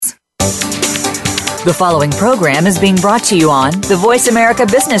The following program is being brought to you on the Voice America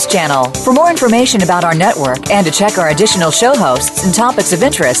Business Channel. For more information about our network and to check our additional show hosts and topics of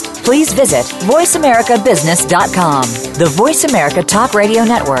interest, please visit voiceamericabusiness.com. The Voice America Talk Radio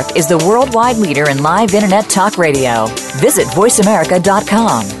Network is the worldwide leader in live Internet talk radio. Visit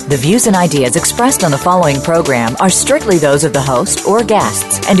voiceamerica.com. The views and ideas expressed on the following program are strictly those of the host or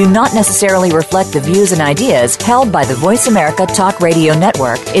guests and do not necessarily reflect the views and ideas held by the Voice America Talk Radio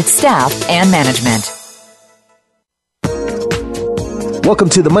Network, its staff, and management. Welcome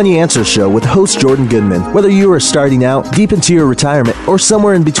to the Money Answer Show with host Jordan Goodman. Whether you are starting out, deep into your retirement, or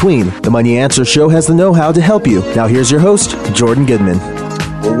somewhere in between, the Money Answer Show has the know-how to help you. Now here's your host, Jordan Goodman.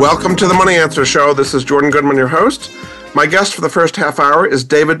 Well, welcome to the Money Answer Show. This is Jordan Goodman, your host. My guest for the first half hour is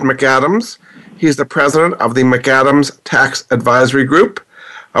David McAdams. He's the president of the McAdams Tax Advisory Group.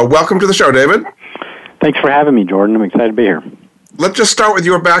 Welcome to the show, David. Thanks for having me, Jordan. I'm excited to be here. Let's just start with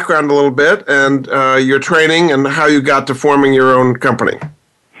your background a little bit and your training and how you got to forming your own company.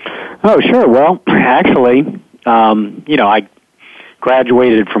 Oh, sure. Well, actually, I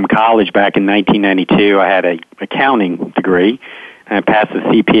graduated from college back in 1992. I had an accounting degree, and I passed the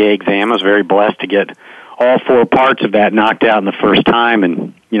CPA exam. I was very blessed to get all four parts of that knocked out in the first time.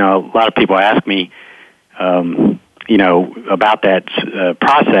 And, a lot of people ask me, about that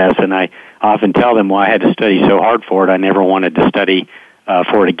process, and I often tell them, well, I had to study so hard for it, I never wanted to study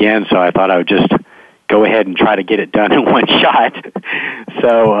for it again, so I thought I would just go ahead and try to get it done in one shot.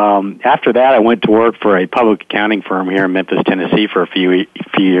 So after that, I went to work for a public accounting firm here in Memphis, Tennessee for a few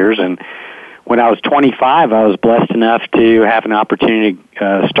years, and when I was 25, I was blessed enough to have an opportunity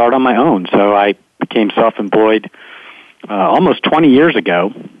to start on my own, so I became self-employed almost 20 years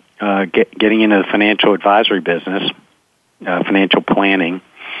ago, getting into the financial advisory business, financial planning.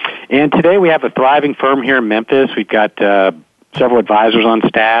 And today we have a thriving firm here in Memphis. We've got several advisors on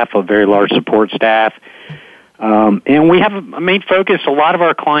staff, a very large support staff. And we have a main focus. A lot of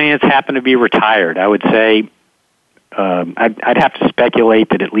our clients happen to be retired. I would say I'd have to speculate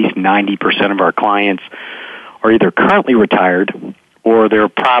that at least 90% of our clients are either currently retired or they're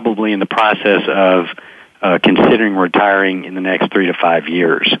probably in the process of considering retiring in the next 3 to 5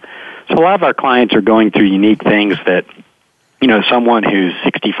 years. So a lot of our clients are going through unique things that someone who's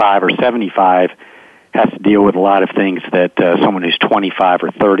 65 or 75 has to deal with a lot of things that someone who's 25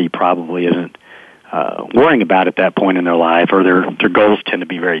 or 30 probably isn't worrying about at that point in their life, or their goals tend to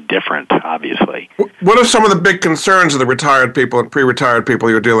be very different, obviously. What are some of the big concerns of the retired people and pre-retired people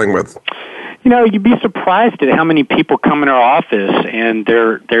you're dealing with? You'd be surprised at how many people come in our office and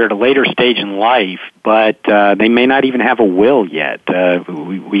they're at a later stage in life, but they may not even have a will yet.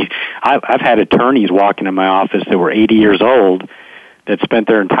 I've had attorneys walk into my office that were 80 years old that spent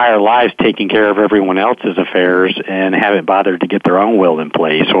their entire lives taking care of everyone else's affairs and haven't bothered to get their own will in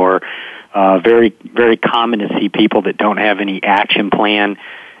place. Or very, very common to see people that don't have any action plan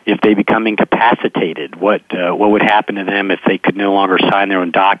if they become incapacitated. What would happen to them if they could no longer sign their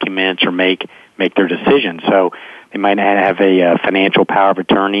own documents or make their decisions? So they might not have a financial power of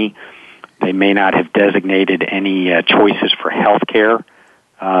attorney. They may not have designated any choices for healthcare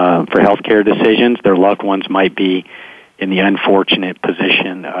decisions. Their loved ones might be in the unfortunate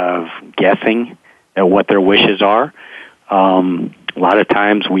position of guessing at what their wishes are. A lot of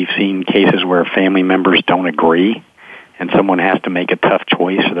times we've seen cases where family members don't agree and someone has to make a tough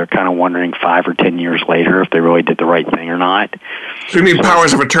choice, so they're kind of wondering 5 or 10 years later if they really did the right thing or not. So you need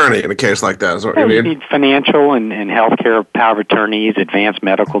powers of attorney in a case like that, is what you need? You need financial and healthcare power of attorneys. Advanced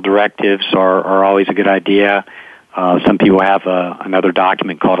medical directives are always a good idea. Some people have another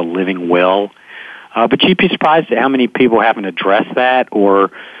document called a living will. But you'd be surprised at how many people haven't addressed that,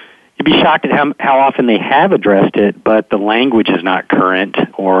 or you'd be shocked at how often they have addressed it, but the language is not current,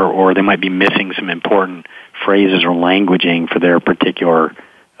 or they might be missing some important phrases or languaging for their particular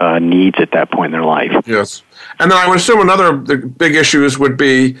needs at that point in their life. Yes. And then I would assume another of the big issues would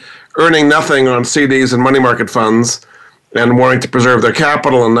be earning nothing on CDs and money market funds and wanting to preserve their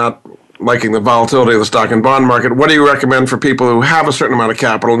capital and not liking the volatility of the stock and bond market. What do you recommend for people who have a certain amount of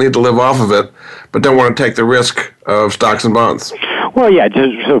capital, need to live off of it, but don't want to take the risk of stocks and bonds? Well, yeah,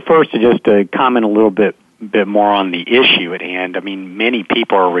 so first just to comment a little bit more on the issue at hand. I mean, many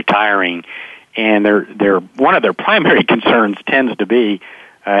people are retiring, and they're one of their primary concerns tends to be,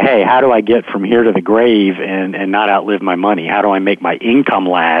 hey, how do I get from here to the grave and not outlive my money? How do I make my income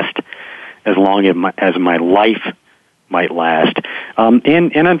last as long as my life might last?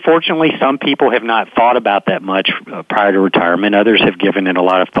 And unfortunately, some people have not thought about that much prior to retirement. Others have given it a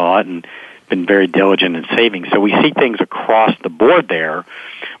lot of thought and been very diligent in saving. So we see things across the board there.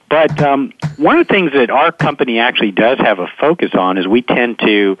 But one of the things that our company actually does have a focus on is we tend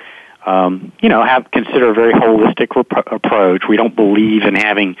to consider a very holistic approach. We don't believe in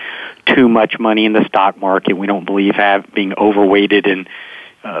having too much money in the stock market. We don't believe being overweighted in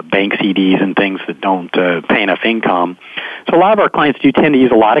bank CDs and things that don't pay enough income. So a lot of our clients do tend to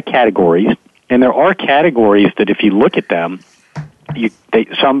use a lot of categories, and there are categories that if you look at them,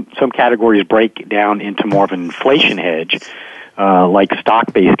 some categories break down into more of an inflation hedge, like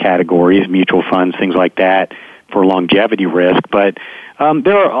stock-based categories, mutual funds, things like that, for longevity risk. But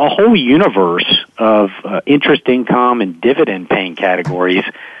there are a whole universe of interest income and dividend-paying categories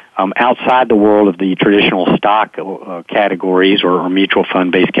outside the world of the traditional stock categories or mutual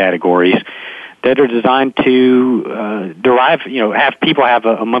fund-based categories that are designed to have people have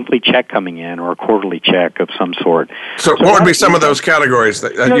a monthly check coming in or a quarterly check of some sort. So what would be some of those categories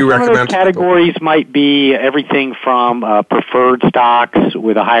that you recommend? Some of those categories might be everything from preferred stocks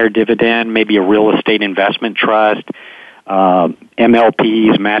with a higher dividend, maybe a real estate investment trust,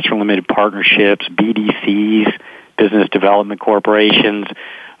 MLPs, master limited partnerships, BDCs, business development corporations,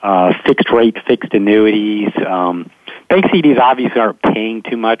 fixed rate, fixed annuities. Bank CDs obviously aren't paying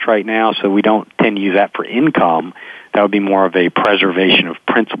too much right now, so we don't tend to use that for income. That would be more of a preservation of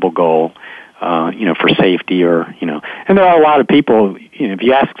principal goal, for safety And there are a lot of people, if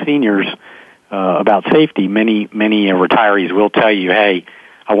you ask seniors about safety, many retirees will tell you, hey,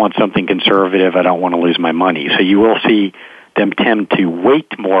 I want something conservative. I don't want to lose my money. So you will see them tend to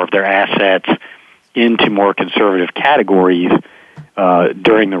weight more of their assets into more conservative categories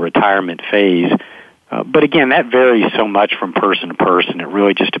during the retirement phase. But again, that varies so much from person to person. It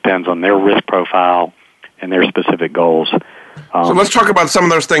really just depends on their risk profile and their specific goals. So let's talk about some of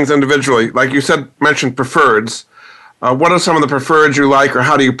those things individually. Like you mentioned preferreds. What are some of the preferreds you like, or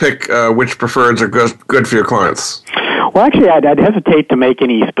how do you pick which preferreds are good for your clients? Well, actually, I'd hesitate to make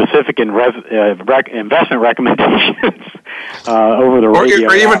any specific investment recommendations over the radio.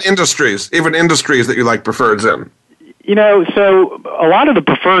 Or even industries that you like preferreds in. So a lot of the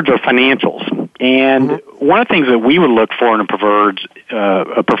preferreds are financials. And one of the things that we would look for in a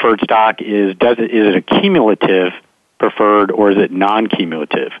preferred stock is it a cumulative preferred or is it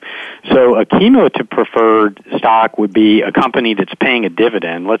non-cumulative? So a cumulative preferred stock would be a company that's paying a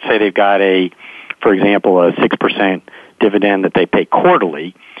dividend. Let's say they've got for example, a 6% dividend that they pay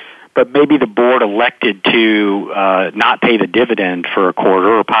quarterly, but maybe the board elected to not pay the dividend for a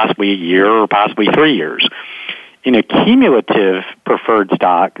quarter or possibly a year or possibly 3 years. In a cumulative preferred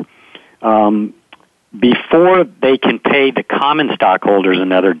stock, before they can pay the common stockholders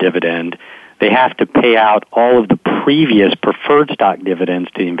another dividend, they have to pay out all of the previous preferred stock dividends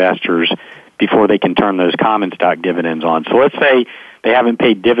to the investors before they can turn those common stock dividends on. So let's say they haven't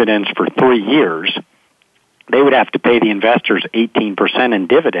paid dividends for 3 years. They would have to pay the investors 18% in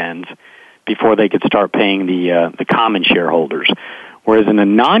dividends before they could start paying the common shareholders. Whereas in a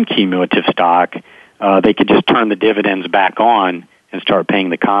non-cumulative stock, they could just turn the dividends back on and start paying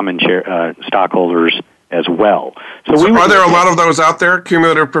the common stockholders as well. So are there a lot of those out there,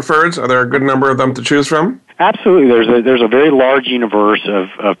 cumulative preferreds? Are there a good number of them to choose from? Absolutely. There's a very large universe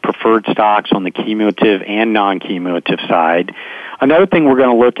of preferred stocks on the cumulative and non-cumulative side. Another thing we're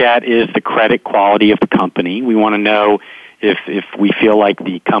going to look at is the credit quality of the company. We want to know if we feel like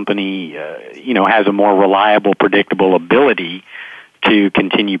the company has a more reliable, predictable ability to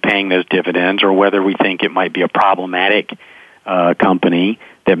continue paying those dividends, or whether we think it might be a problematic company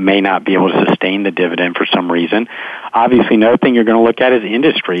that may not be able to sustain the dividend for some reason. Obviously, another thing you're going to look at is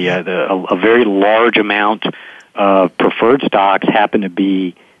industry. A very large amount of preferred stocks happen to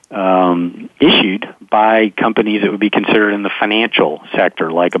be issued by companies that would be considered in the financial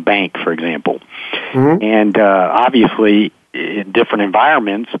sector, like a bank, for example. Mm-hmm. And obviously, in different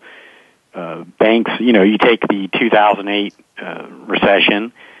environments, banks, you take the 2008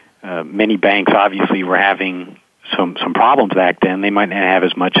 recession, many banks obviously were having some problems back then. They might not have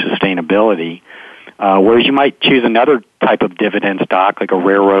as much sustainability. Whereas you might choose another type of dividend stock, like a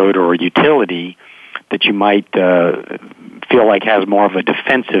railroad or a utility, that you might feel like has more of a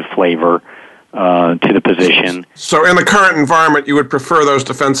defensive flavor to the position. So in the current environment, you would prefer those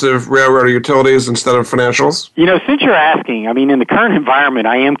defensive railroad or utilities instead of financials? Since you're asking, in the current environment,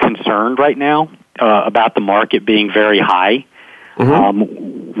 I am concerned right now about the market being very high.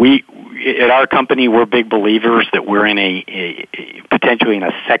 Mm-hmm. At our company, we're big believers that we're in potentially in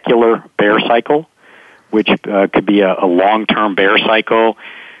a secular bear cycle, which could be a long-term bear cycle.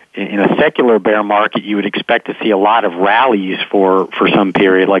 In a secular bear market, you would expect to see a lot of rallies for some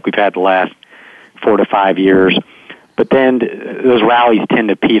period, like we've had the last 4 to 5 years. But then those rallies tend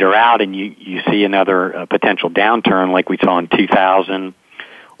to peter out, and you see another potential downturn like we saw in 2000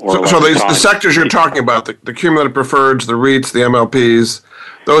 So the sectors you're talking about, the cumulative preferreds, the REITs, the MLPs,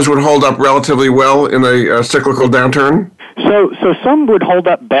 those would hold up relatively well in a cyclical downturn? So some would hold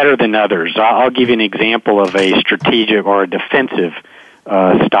up better than others. I'll give you an example of a strategic or a defensive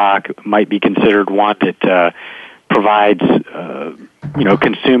stock. Might be considered one that provides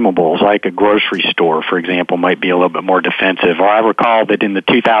consumables, like a grocery store, for example, might be a little bit more defensive. Or I recall that in the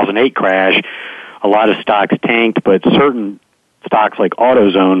 2008 crash, a lot of stocks tanked, but certain stocks like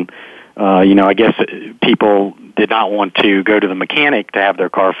AutoZone, I guess people did not want to go to the mechanic to have their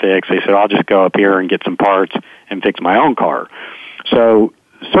car fixed. They said, I'll just go up here and get some parts and fix my own car. So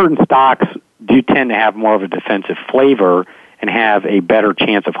certain stocks do tend to have more of a defensive flavor and have a better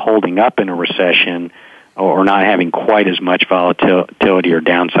chance of holding up in a recession or not having quite as much volatility or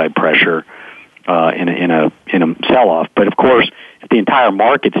downside pressure in a sell-off. But of course, if the entire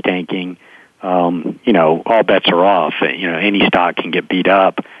market's tanking, all bets are off. Any stock can get beat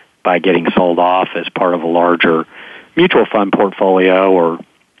up by getting sold off as part of a larger mutual fund portfolio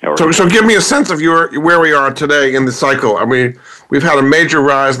So give me a sense of where we are today in the cycle. I mean, we've had a major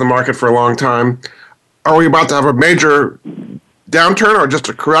rise in the market for a long time. Are we about to have a major downturn or just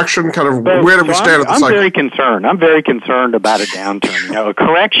a correction? Kind of where do we stand at the cycle? I'm very concerned about a downturn. A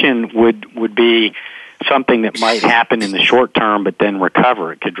correction would be something that might happen in the short term, but then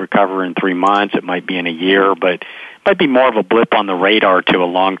recover. It could recover in 3 months. It might be in a year, but it might be more of a blip on the radar to a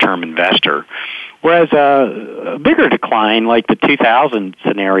long-term investor. Whereas a bigger decline, like the 2000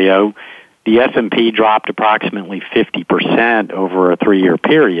 scenario, the S&P dropped approximately 50% over a 3-year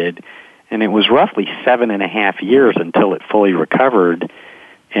period, and it was roughly 7.5 years until it fully recovered.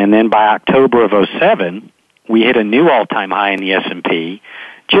 And then by October of 2007, we hit a new all-time high in the S&P,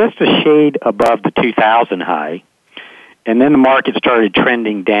 just a shade above the 2000 high. And then the market started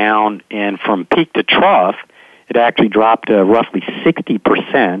trending down, and from peak to trough, it actually dropped roughly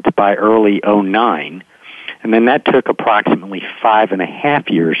 60% by early 2009. And then that took approximately 5.5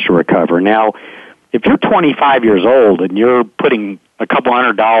 years to recover. Now, if you're 25 years old and you're putting a couple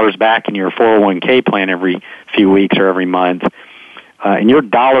 $100 back in your 401k plan every few weeks or every month, and you're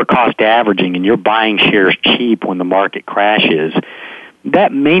dollar cost averaging and you're buying shares cheap when the market crashes,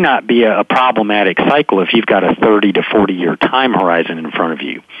 that may not be a problematic cycle if you've got a 30 to 40 year time horizon in front of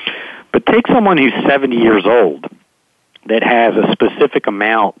you. But take someone who's 70 years old that has a specific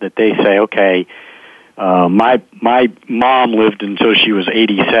amount that they say, okay, my mom lived until she was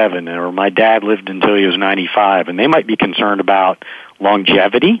 87, or my dad lived until he was 95, and they might be concerned about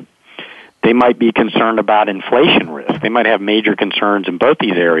longevity. They might be concerned about inflation risk. They might have major concerns in both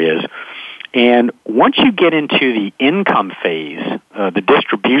these areas. And once you get into the income phase, the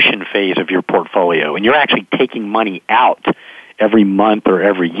distribution phase of your portfolio, and you're actually taking money out every month or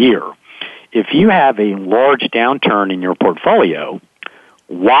every year, if you have a large downturn in your portfolio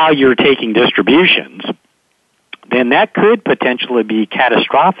while you're taking distributions, then that could potentially be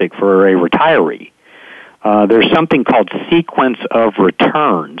catastrophic for a retiree. There's something called sequence of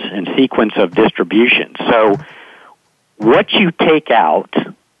returns and sequence of distributions. So what you take out,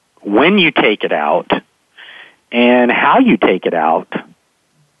 when you take it out, and how you take it out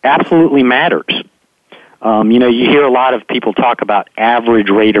absolutely matters. You hear a lot of people talk about average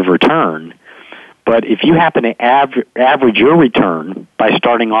rate of return, but if you happen to average your return by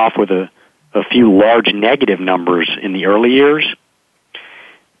starting off with a few large negative numbers in the early years,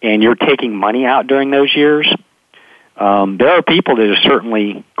 and you're taking money out during those years, there are people that have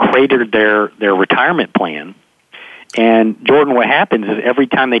certainly cratered their retirement plan. And, Jordan, what happens is every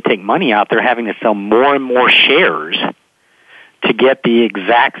time they take money out, they're having to sell more and more shares to get the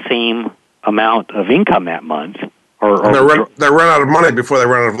exact same amount of income that month. They run out of money before they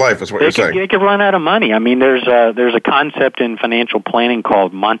run out of life, is what you're saying. They could run out of money. I mean, there's a concept in financial planning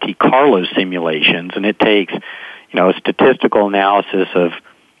called Monte Carlo simulations, and it takes, a statistical analysis of,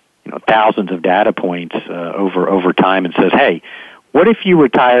 thousands of data points over time and says, hey, what if you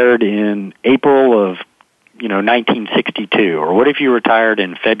retired in April of 1962, or what if you retired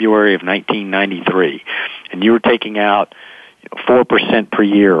in February of 1993, and you were taking out 4% per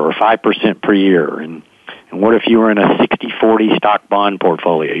year or 5% per year, and what if you were in a 60-40 stock bond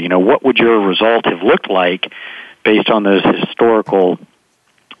portfolio? What would your result have looked like based on those historical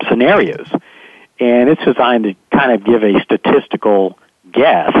scenarios? And it's designed to kind of give a statistical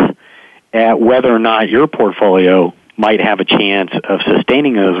guess at whether or not your portfolio might have a chance of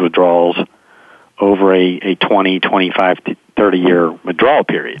sustaining those withdrawals over a 20, 25, 30-year withdrawal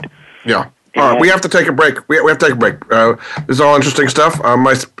period. Yeah. All right, we have to take a break. We have to take a break. This is all interesting stuff.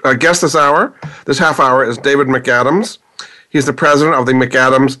 My guest this half hour, is David McAdams. He's the president of the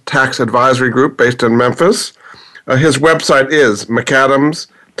McAdams Tax Advisory Group based in Memphis. His website is McAdams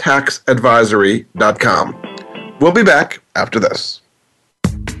McAdamsTaxAdvisory.com. We'll be back after this.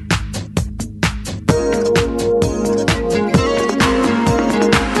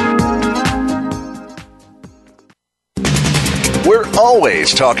 We're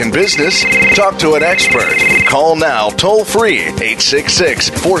always talking business. Talk to an expert. Call now toll free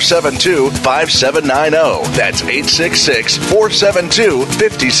 866-472-5790. That's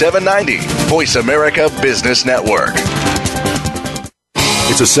 866-472-5790. Voice America Business Network.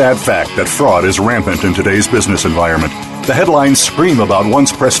 It's a sad fact that fraud is rampant in today's business environment. The headlines scream about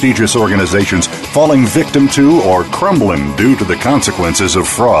once prestigious organizations falling victim to or crumbling due to the consequences of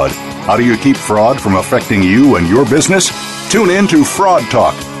fraud. How do you keep fraud from affecting you and your business? Tune in to Fraud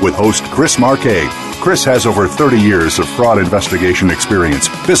Talk with host Chris Marquet. Chris has over 30 years of fraud investigation experience,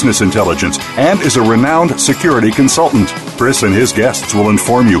 business intelligence, and is a renowned security consultant. Chris and his guests will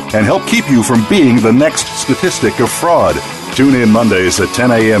inform you and help keep you from being the next statistic of fraud. Tune in Mondays at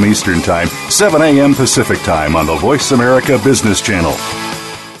 10 a.m. Eastern Time, 7 a.m. Pacific Time on the Voice America Business Channel.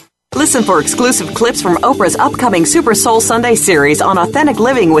 Listen for exclusive clips from Oprah's upcoming Super Soul Sunday series on Authentic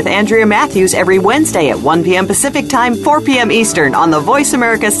Living with Andrea Matthews every Wednesday at 1 p.m. Pacific Time, 4 p.m. Eastern on the Voice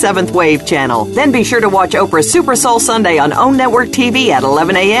America 7th Wave channel. Then be sure to watch Oprah's Super Soul Sunday on OWN Network TV at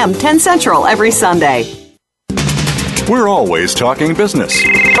 11 a.m., 10 Central every Sunday. We're always talking business.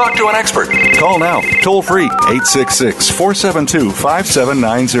 Talk to an expert. Call now, toll free,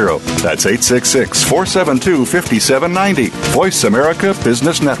 866-472-5790. That's 866-472-5790. Voice America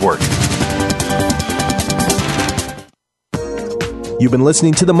Business Network. You've been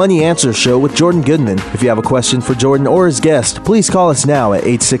listening to the Money Answer Show with Jordan Goodman. If you have a question for Jordan or his guest, please call us now at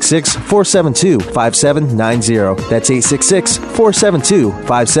 866-472-5790. That's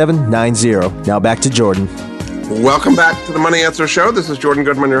 866-472-5790. Now back to Jordan. Welcome back to the Money Answer Show. This is Jordan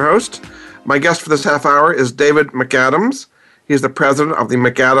Goodman, your host. My guest for this half hour is David McAdams. He's the president of the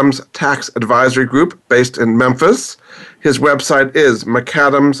McAdams Tax Advisory Group based in Memphis. His website is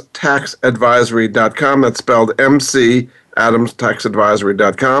McAdamsTaxAdvisory.com. That's spelled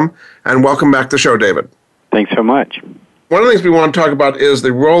McAdamsTaxAdvisory.com. And welcome back to the show, David. Thanks so much. One of the things we want to talk about is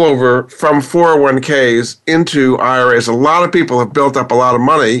the rollover from 401ks into IRAs. A lot of people have built up a lot of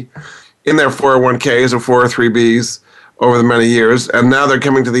money in their 401ks or 403bs over the many years, and now they're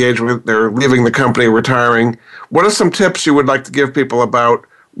coming to the age where they're leaving the company, retiring. What are some tips you would like to give people about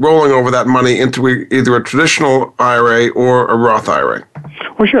rolling over that money into either a traditional IRA or a Roth IRA?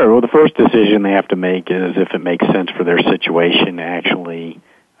 Well, sure. Well, the first decision they have to make is if it makes sense for their situation to actually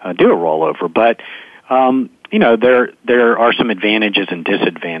do a rollover. But there are some advantages and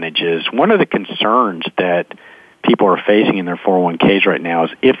disadvantages. One of the concerns that people are facing in their 401ks right now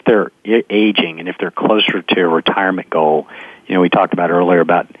is if they're aging and if they're closer to a retirement goal. You know, we talked about earlier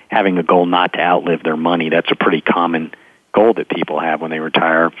about having a goal not to outlive their money. That's a pretty common goal that people have when they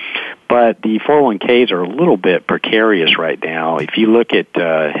retire. But the 401ks are a little bit precarious right now. If you look at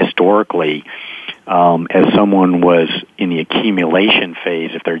historically, as someone was in the accumulation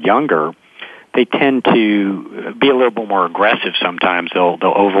phase, if they're younger, they tend to be a little bit more aggressive sometimes. They'll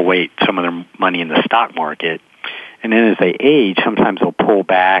overweight some of their money in the stock market. And then as they age, sometimes they'll pull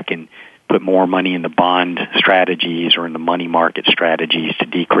back and put more money in the bond strategies or in the money market strategies to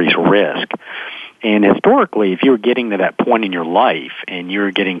decrease risk. And historically, if you were getting to that point in your life and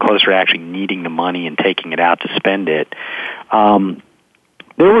you're getting closer to actually needing the money and taking it out to spend it, there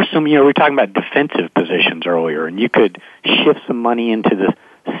were some, we were talking about defensive positions earlier, and you could shift some money into the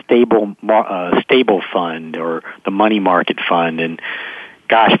stable fund or the money market fund. And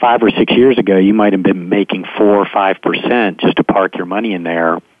gosh, 5 or 6 years ago, you might have been making 4 or 5% just to park your money in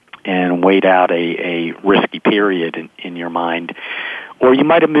there and wait out a risky period in your mind. Or you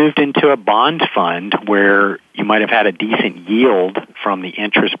might have moved into a bond fund where you might have had a decent yield from the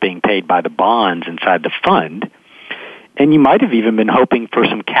interest being paid by the bonds inside the fund. And you might have even been hoping for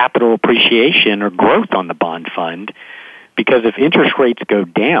some capital appreciation or growth on the bond fund, because if interest rates go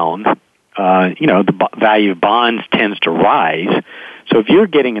down, the value of bonds tends to rise. So if you're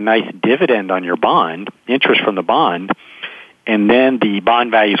getting a nice dividend on your bond, interest from the bond, and then the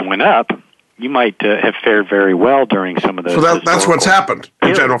bond values went up, you might have fared very well during some of those. So that's what's happened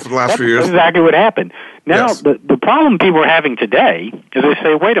in general for the last few years. That's exactly what happened. Now, yes. the problem people are having today is they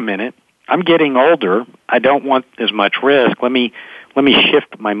say, wait a minute, I'm getting older. I don't want as much risk. Let me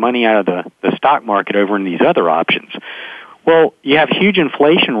shift my money out of the stock market over in these other options. Well, you have huge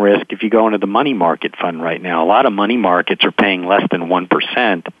inflation risk if you go into the money market fund right now. A lot of money markets are paying less than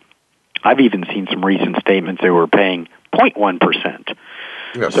 1%. I've even seen some recent statements they were paying 0.1%.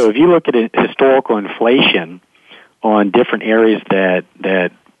 Yes. So if you look at historical inflation on different areas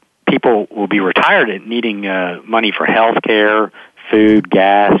that people will be retired at, needing money for health care, food,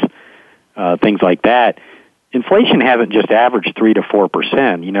 gas, things like that, inflation hasn't just averaged 3 to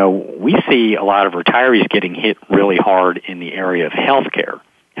 4%. You know, we see a lot of retirees getting hit really hard in the area of healthcare.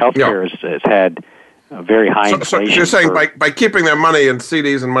 Healthcare has had very high inflation. So you're saying by keeping their money in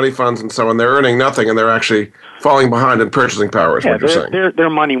CDs and money funds and so on, they're earning nothing and they're actually falling behind in purchasing power, is what you're saying. Their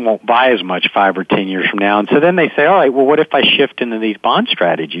money won't buy as much 5 or 10 years from now. And so then they say, all right, well, what if I shift into these bond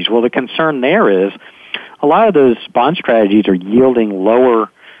strategies? Well, the concern there is a lot of those bond strategies are yielding lower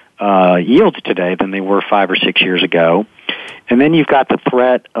yields today than they were 5 or 6 years ago. And then you've got the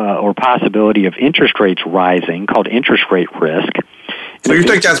threat or possibility of interest rates rising, called interest rate risk. So you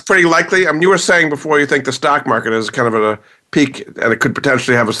think that's pretty likely? I mean, you were saying before you think the stock market is kind of at a peak and it could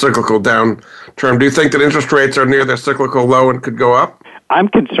potentially have a cyclical downturn. Do you think that interest rates are near their cyclical low and could go up? I'm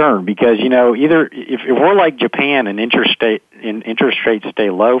concerned because, you know, either if we're like Japan and interest rates stay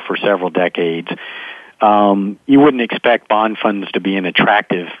low for several decades, you wouldn't expect bond funds to be an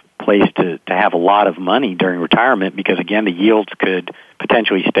attractive place to have a lot of money during retirement because, again, the yields could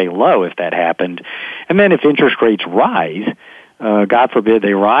potentially stay low if that happened. And then if interest rates rise, God forbid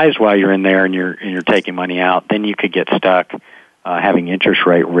they rise while you're in there and you're taking money out, then you could get stuck having interest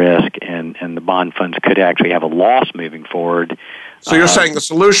rate risk, and the bond funds could actually have a loss moving forward. So you're saying the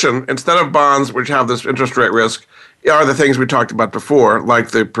solution, instead of bonds which have this interest rate risk, are the things we talked about before, like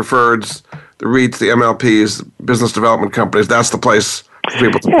the preferreds, the REITs, the MLPs, business development companies. That's the place for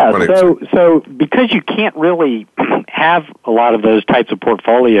people to put money. So because you can't really have a lot of those types of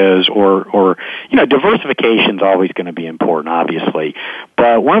portfolios, or you know, diversification is always going to be important, obviously.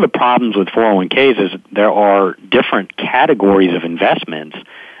 But one of the problems with 401ks is there are different categories of investments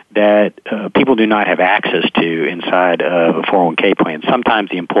that people do not have access to inside of a 401k plan. Sometimes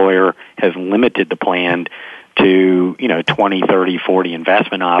the employer has limited the plan to, you know, 20, 30, 40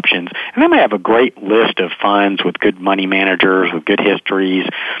 investment options. And they may have a great list of funds with good money managers, with good histories.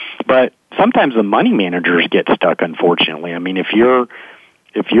 But sometimes the money managers get stuck, unfortunately. I mean, if you're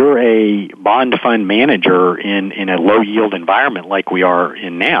a bond fund manager in a low yield environment like we are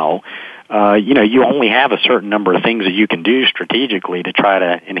in now, you know, you only have a certain number of things that you can do strategically to try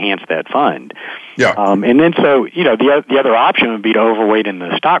to enhance that fund. Yeah. And then so, you know, the other option would be to overweight in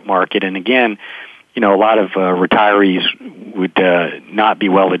the stock market. And again, you know, a lot of retirees would not be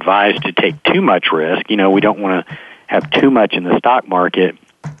well advised to take too much risk. You know, we don't want to have too much in the stock market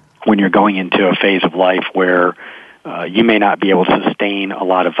when you're going into a phase of life where you may not be able to sustain a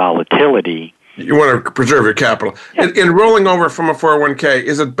lot of volatility. You want to preserve your capital. Yeah. In rolling over from a 401k,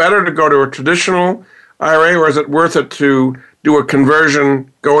 is it better to go to a traditional IRA, or is it worth it to do a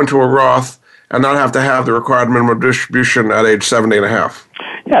conversion, go into a Roth, and not have to have the required minimum distribution at age 70 and a half?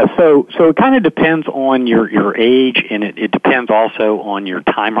 Yeah, so it kind of depends on your age, and it depends also on your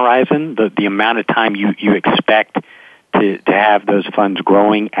time horizon, the amount of time you expect to have those funds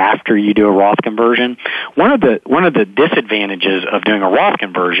growing after you do a Roth conversion. One of the disadvantages of doing a Roth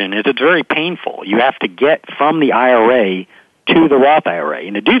conversion is it's very painful. You have to get from the IRA to the Roth IRA,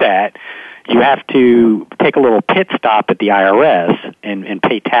 and to do that, you have to take a little pit stop at the IRS and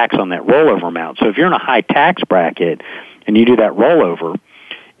pay tax on that rollover amount. So if you're in a high tax bracket and you do that rollover,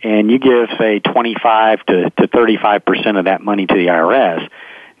 and you give, say, 25 to 35% of that money to the IRS,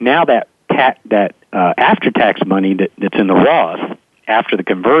 now that after-tax money that's in the Roth after the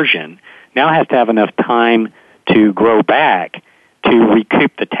conversion now has to have enough time to grow back to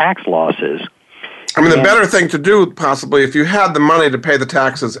recoup the tax losses. I mean, the better thing to do, possibly, if you had the money to pay the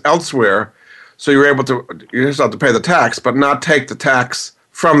taxes elsewhere, so you're able to, you just have to pay the tax, but not take the tax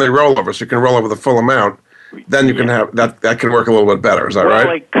from the rollover, so you can roll over the full amount, then you can have, that can work a little bit better. Is that right?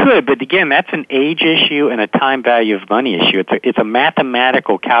 Well, it could, but again, that's an age issue and a time value of money issue. It's a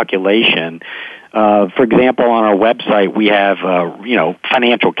mathematical calculation. For example, on our website, we have,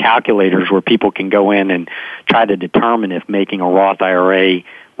 financial calculators where people can go in and try to determine if making a Roth IRA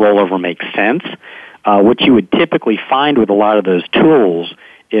rollover makes sense. What you would typically find with a lot of those tools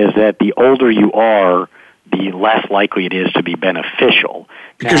is that the older you are, the less likely it is to be beneficial.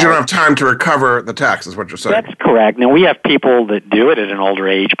 Because you don't have time to recover the tax, is what you're saying. That's correct. Now, we have people that do it at an older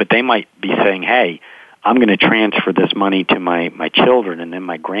age, but they might be saying, hey, I'm going to transfer this money to my children and then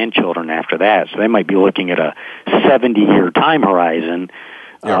my grandchildren after that. So they might be looking at a 70-year time horizon.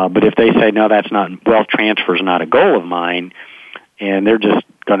 Yeah. But if they say, no, that's not, wealth transfer is not a goal of mine, and they're just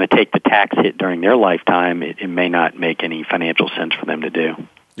going to take the tax hit during their lifetime, it may not make any financial sense for them to do.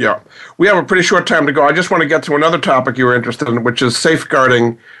 Yeah. We have a pretty short time to go. I just want to get to another topic you were interested in, which is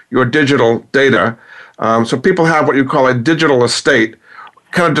safeguarding your digital data. So people have what you call a digital estate.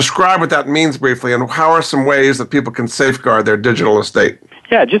 Kind of describe what that means briefly, and how are some ways that people can safeguard their digital estate?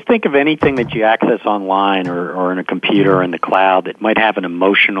 Yeah, just think of anything that you access online or in a computer or in the cloud that might have an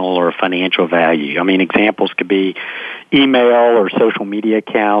emotional or financial value. I mean, examples could be email or social media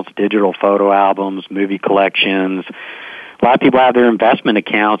accounts, digital photo albums, movie collections. A lot of people have their investment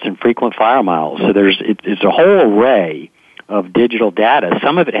accounts and frequent flyer miles. So it's a whole array of digital data.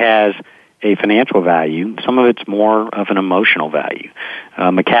 Some of it has a financial value. Some of it's more of an emotional value.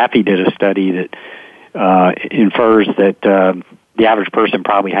 McAfee did a study that infers that the average person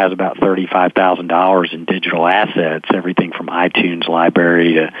probably has about $35,000 in digital assets, everything from iTunes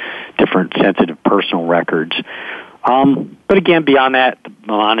library to different sensitive personal records. But again, beyond that, the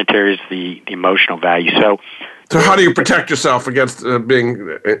monetary is the emotional value. So how do you protect yourself against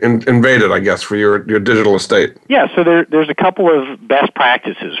being invaded, I guess, for your digital estate? Yeah, so there's a couple of best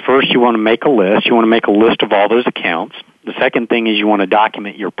practices. First, you want to make a list. You want to make a list of all those accounts. The second thing is you want to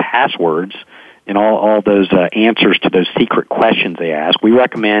document your passwords and all those answers to those secret questions they ask. We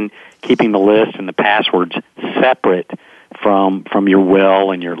recommend keeping the list and the passwords separate from your will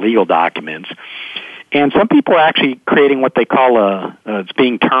and your legal documents. And some people are actually creating what they call it's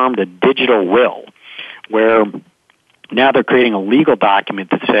being termed a digital will, where now they're creating a legal document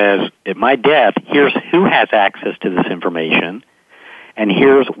that says, at my death, here's who has access to this information, and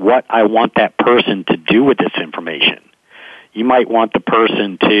here's what I want that person to do with this information. You might want the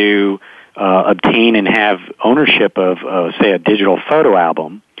person to obtain and have ownership of, say, a digital photo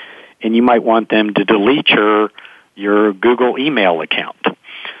album, and you might want them to delete your Google email account.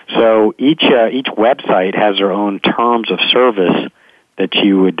 So each website has their own terms of service that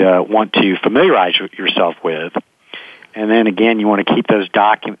you would want to familiarize yourself with, and then again, you want to keep those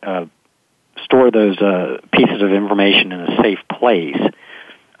store those pieces of information in a safe place.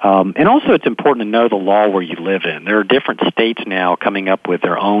 And also, it's important to know the law where you live in. There are different states now coming up with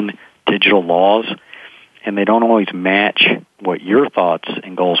their own digital laws, and they don't always match what your thoughts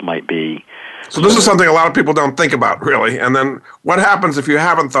and goals might be. So this is something a lot of people don't think about, really. And then what happens if you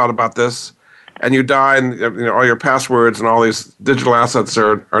haven't thought about this and you die and all your passwords and all these digital assets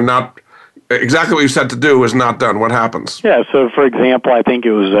are not exactly what you said to do is not done? What happens? Yeah, so for example, I think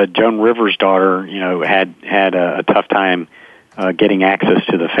it was Joan Rivers' daughter, had a tough time getting access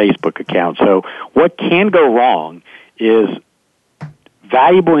to the Facebook account. So what can go wrong is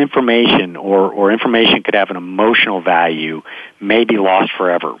valuable information or information could have an emotional value may be lost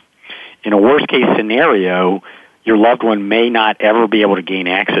forever. In a worst-case scenario, your loved one may not ever be able to gain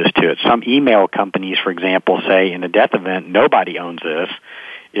access to it. Some email companies, for example, say in a death event, nobody owns this.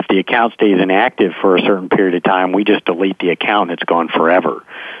 If the account stays inactive for a certain period of time, we just delete the account and it's gone forever.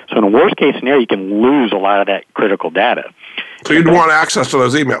 So in a worst-case scenario, you can lose a lot of that critical data. So you'd want access to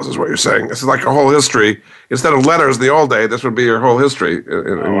those emails, is what you're saying. This is like a whole history. Instead of letters the old day, this would be your whole history in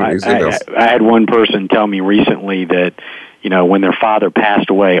these emails. I had one person tell me recently that, when their father passed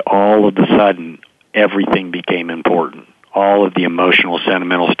away, all of a sudden, everything became important. All of the emotional,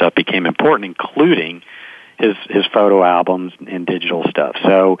 sentimental stuff became important, including his photo albums and digital stuff.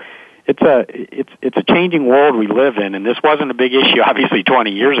 So it's a changing world we live in, and this wasn't a big issue, obviously,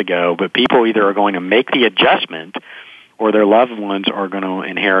 20 years ago, but people either are going to make the adjustment or their loved ones are going to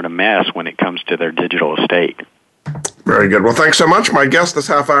inherit a mess when it comes to their digital estate. Very good. Well, thanks so much. My guest this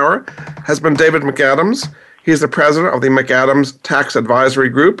half hour has been David McAdams. He's the president of the McAdams Tax Advisory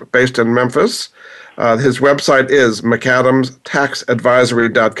Group based in Memphis. His website is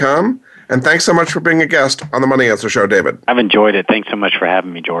mcadamstaxadvisory.com. And thanks so much for being a guest on the Money Answer Show, David. I've enjoyed it. Thanks so much for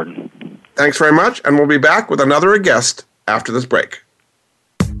having me, Jordan. Thanks very much, and we'll be back with another guest after this break.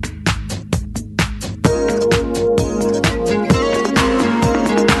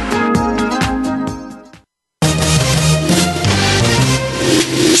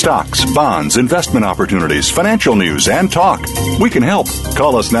 Stocks, bonds, investment opportunities, financial news, and talk. We can help.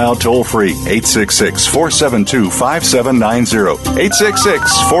 Call us now toll-free, 866-472-5790.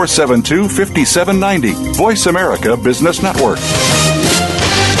 866-472-5790. Voice America Business Network.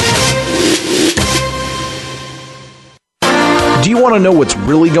 Do you want to know what's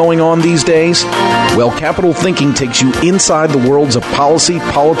really going on these days? Well, Capital Thinking takes you inside the worlds of policy,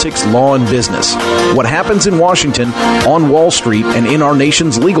 politics, law, and business. What happens in Washington, on Wall Street, and in our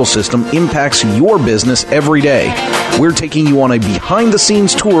nation's legal system impacts your business every day. We're taking you on a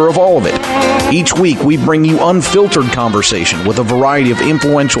behind-the-scenes tour of all of it. Each week, we bring you unfiltered conversation with a variety of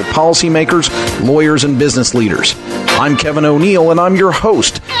influential policymakers, lawyers, and business leaders. I'm Kevin O'Neill, and I'm your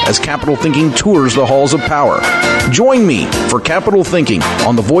host as Capital Thinking tours the halls of power. Join me for Capital Thinking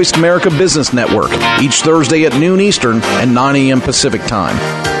on the Voice America Business Network each Thursday at noon Eastern and 9 a.m. Pacific Time.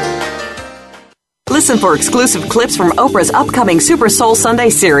 Listen for exclusive clips from Oprah's upcoming Super Soul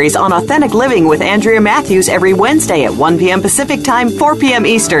Sunday series on Authentic Living with Andrea Matthews every Wednesday at 1 p.m. Pacific Time, 4 p.m.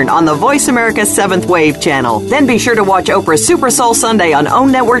 Eastern on the Voice America 7th Wave channel. Then be sure to watch Oprah's Super Soul Sunday on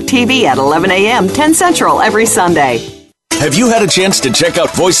OWN Network TV at 11 a.m., 10 Central every Sunday. Have you had a chance to check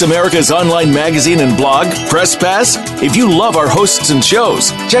out Voice America's online magazine and blog, Press Pass? If you love our hosts and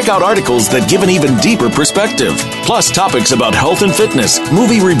shows, check out articles that give an even deeper perspective. Plus topics about health and fitness,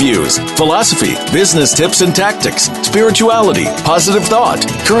 movie reviews, philosophy, business tips and tactics, spirituality, positive thought,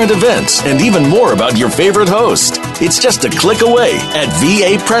 current events, and even more about your favorite host. It's just a click away at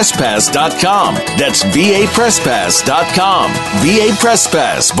vapresspass.com. That's vapresspass.com. VA Press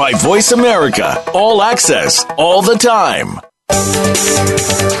Pass by Voice America. All access, all the time.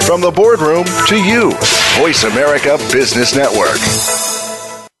 From the boardroom to you, Voice America Business Network.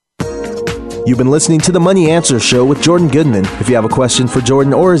 You've been listening to the Money Answer Show with Jordan Goodman. If you have a question for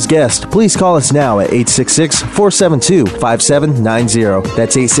Jordan or his guest, please call us now at 866-472-5790.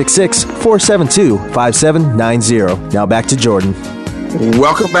 That's 866-472-5790. Now back to Jordan.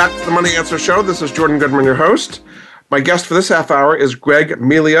 Welcome back to the Money Answer Show. This is Jordan Goodman, your host. My guest for this half hour is Greg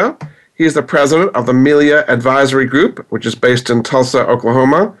Melia. He's the president of the Melia Advisory Group, which is based in Tulsa,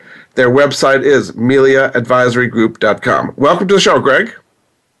 Oklahoma. Their website is meliaadvisorygroup.com. Welcome to the show, Greg.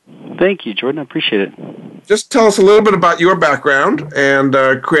 Thank you, Jordan. I appreciate it. Just tell us a little bit about your background and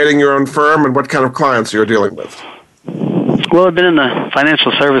creating your own firm and what kind of clients you're dealing with. Well, I've been in the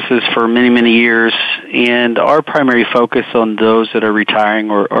financial services for many, many years, and our primary focus on those that are retiring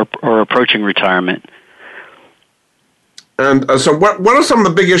or approaching retirement. And so what are some of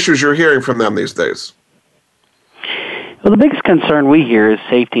the big issues you're hearing from them these days? Well, the biggest concern we hear is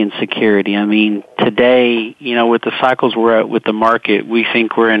safety and security. I mean, today, with the cycles we're at with the market, we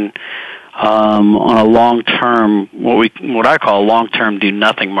think we're in on a long-term, what I call a long-term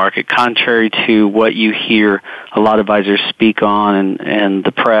do-nothing market, contrary to what you hear a lot of advisors speak on and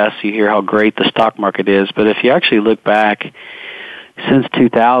the press. You hear how great the stock market is. But if you actually look back since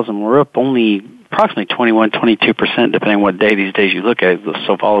 2000, we're up only approximately 21, 22%, depending on what day these days you look at. It's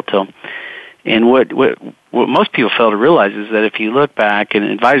so volatile. And what most people fail to realize is that if you look back, and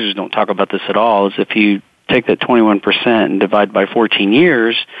advisors don't talk about this at all, is if you take that 21% and divide by 14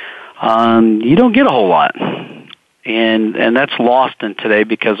 years, you don't get a whole lot. And that's lost in today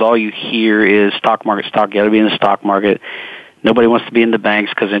because all you hear is stock market, you got to be in the stock market. Nobody wants to be in the banks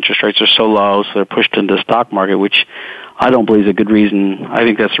because interest rates are so low, so they're pushed into the stock market, which I don't believe is a good reason. I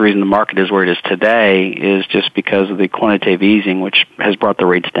think that's the reason the market is where it is today, is just because of the quantitative easing, which has brought the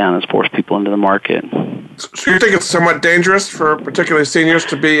rates down and has forced people into the market. So you think it's somewhat dangerous for particularly seniors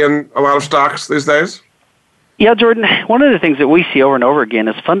to be in a lot of stocks these days? Yeah, Jordan, one of the things that we see over and over again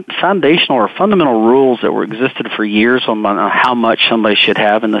is foundational or fundamental rules that were existed for years on how much somebody should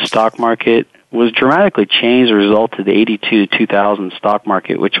have in the stock market was dramatically changed as a result of the 82 to 2000 stock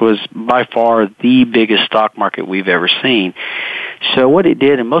market, which was by far the biggest stock market we've ever seen. So what it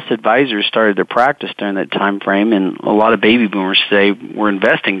did, and most advisors started their practice during that time frame, and a lot of baby boomers today were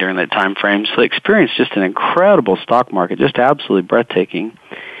investing during that time frame, so they experienced just an incredible stock market, just absolutely breathtaking.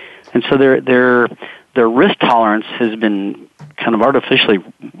 And so their risk tolerance has been kind of artificially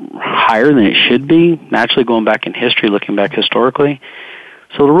higher than it should be, naturally going back in history, looking back historically.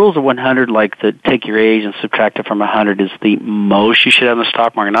 So the rules of 100, like take your age and subtract it from 100, is the most you should have in the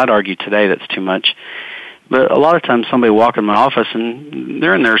stock market. And I'd argue today that's too much. But a lot of times somebody walk in my office and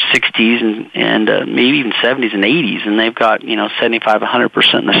they're in their 60s and maybe even 70s and 80s, and they've got 75,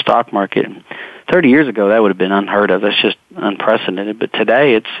 100% in the stock market. 30 years ago, that would have been unheard of. That's just unprecedented. But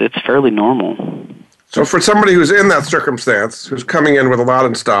today, it's fairly normal. So for somebody who's in that circumstance, who's coming in with a lot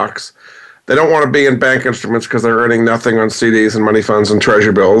in stocks, they don't want to be in bank instruments because they're earning nothing on CDs and money funds and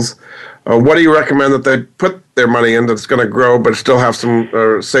treasury bills. What do you recommend that they put their money in that's going to grow but still have some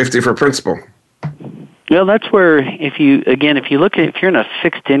safety for principal? Well, that's where if you're in a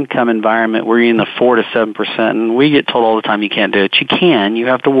fixed income environment where you're in the 4 to 7%, and we get told all the time you can't do it. You can. You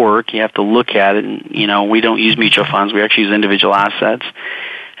have to work. You have to look at it. And we don't use mutual funds. We actually use individual assets.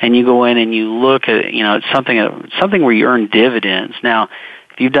 And you go in and you look at it's something where you earn dividends. Now,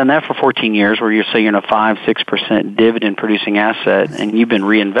 if you've done that for 14 years, where you're in a 5-6% dividend producing asset, and you've been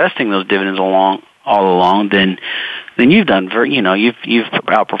reinvesting those dividends all along, then you've done you've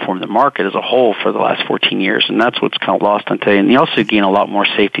outperformed the market as a whole for the last 14 years, and that's what's kind of lost on today. And you also gain a lot more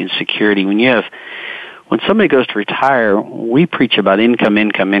safety and security when somebody goes to retire. We preach about income.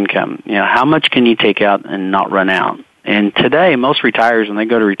 How much can you take out and not run out? And today, most retirees, when they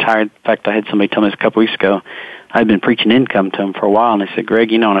go to retire, in fact, I had somebody tell me this a couple weeks ago, I'd been preaching income to them for a while, and they said,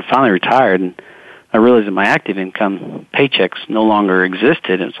 Greg, when I finally retired, and I realized that my active income paychecks no longer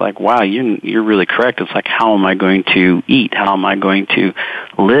existed. It's like, wow, you're really correct. It's like, how am I going to eat? How am I going to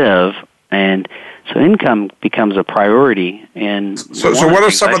live? And so income becomes a priority. And so what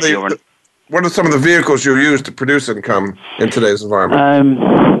are some of the vehicles you use to produce income in today's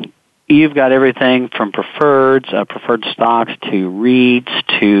environment? You've got everything from preferred stocks to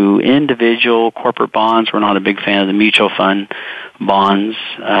REITs to individual corporate bonds. We're not a big fan of the mutual fund bonds.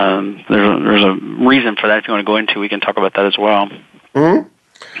 There's a reason for that. If you want to go into, we can talk about that as well.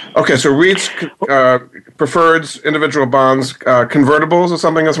 Mm-hmm. Okay, so REITs, preferreds, individual bonds, convertibles or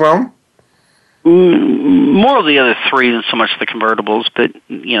something as well? More of the other three than so much the convertibles, but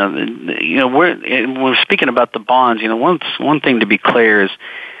we're speaking about the bonds. One thing to be clear is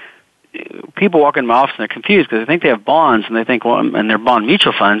people walk in my office and they're confused because they think they have bonds and they think, and they're bond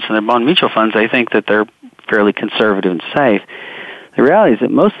mutual funds, they think that they're fairly conservative and safe. The reality is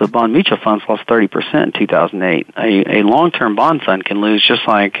that most of the bond mutual funds lost 30% in 2008. A long-term bond fund can lose just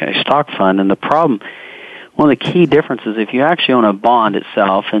like a stock fund, and the problem, one of the key differences if you actually own a bond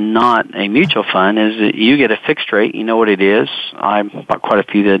itself and not a mutual fund is that you get a fixed rate, you know what it is. I bought quite a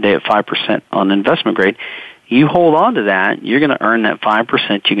few the other day at 5% on investment grade. You hold on to that, you're going to earn that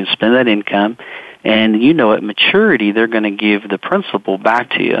 5%, you can spend that income, and at maturity they're going to give the principal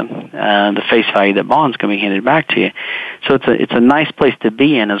back to you, the face value of that bond's going to be handed back to you. So it's a nice place to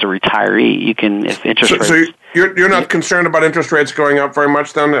be in as a retiree. You can, if interest rates... So you're not concerned about interest rates going up very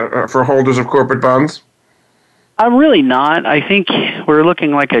much then for holders of corporate bonds? I'm really not. I think we're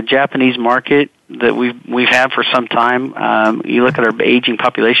looking like a Japanese market that we've had for some time. You look at our aging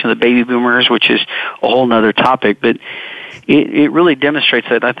population, the baby boomers, which is a whole other topic, but it really demonstrates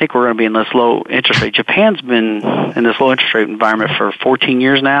that I think we're going to be in this low interest rate. Japan's been in this low interest rate environment for 14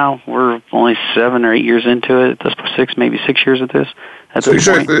 years now. We're only 7 or 8 years into it. That's maybe 6 years at this. So you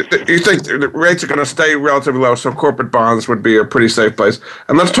think the rates are going to stay relatively low, so corporate bonds would be a pretty safe place.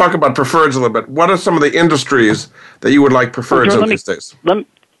 And let's talk about preferreds a little bit. What are some of the industries that you would like preferreds in these days?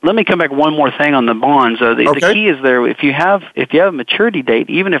 Let me come back one more thing on the bonds. The key is there, if you have a maturity date,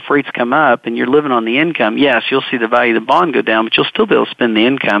 even if rates come up and you're living on the income, yes, you'll see the value of the bond go down, but you'll still be able to spend the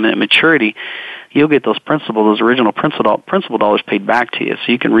income, and at maturity, you'll get those original principal dollars paid back to you,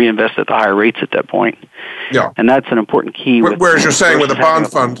 so you can reinvest at the higher rates at that point. Yeah. And that's an important key. Whereas you're saying with a bond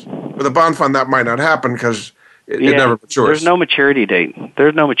fund, that might not happen because it never matures. There's no maturity date.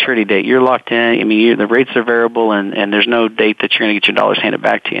 You're locked in. I mean, the rates are variable, and there's no date that you're going to get your dollars handed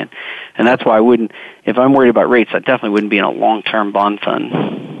back to you. And that's why if I'm worried about rates, I definitely wouldn't be in a long-term bond fund.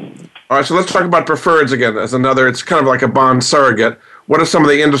 All right, so let's talk about preferreds again as another. It's kind of like a bond surrogate. What are some of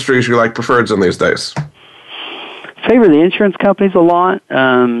the industries you like preferreds in these days? Favor the insurance companies a lot.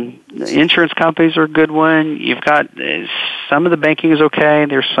 The insurance companies are a good one. You've got some of the banking is okay.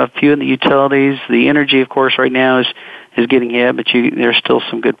 There's a few in the utilities. The energy, of course, right now is getting hit, but there's still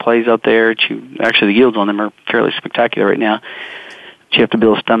some good plays out there. Actually, the yields on them are fairly spectacular right now. But you have to be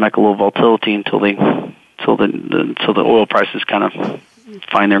able to stomach a little volatility until the oil prices kind of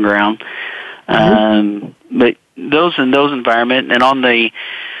find their ground. But those in those environment, and on the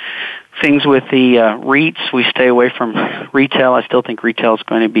things with the REITs, we stay away from retail. I still think retail is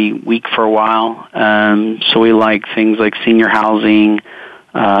going to be weak for a while. So we like things like senior housing.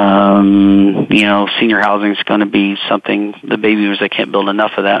 Senior housing is going to be something, the baby boomers, they can't build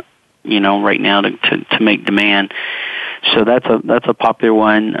enough of that, right now to make demand. So that's a popular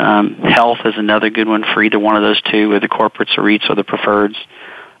one. Health is another good one for either one of those two, whether the corporates or REITs or the preferreds.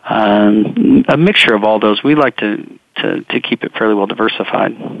 A mixture of all those. We like to keep it fairly well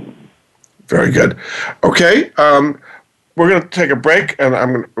diversified. Very good. Okay, we're going to take a break, and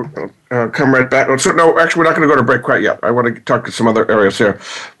I'm going to come right back. So, no, actually, we're not going to go to break quite yet. I want to talk to some other areas here.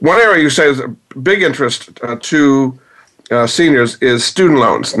 One area you say is a big interest to seniors is student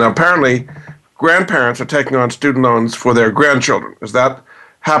loans. Now, apparently, grandparents are taking on student loans for their grandchildren. Is that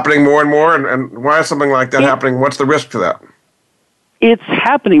happening more and more? And why is something like that happening? What's the risk to that? It's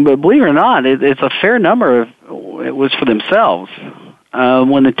happening, but believe it or not, it's a fair number it was for themselves.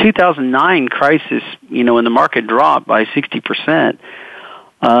 When the 2009 crisis, when the market dropped by 60%,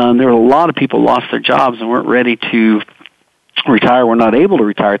 there were a lot of people lost their jobs and weren't ready to retire, were not able to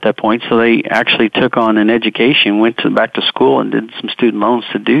retire at that point, so they actually took on an education, went back to school and did some student loans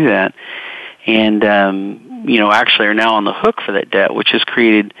to do that. And, actually are now on the hook for that debt, which has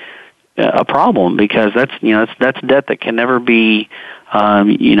created a problem because that's debt that can never be,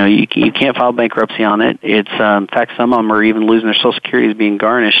 you can't file bankruptcy on it. It's, in fact, some of them are even losing their Social Security is being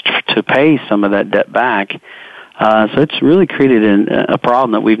garnished to pay some of that debt back. So it's really created a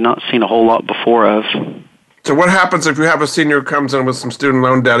problem that we've not seen a whole lot before of. So what happens if you have a senior who comes in with some student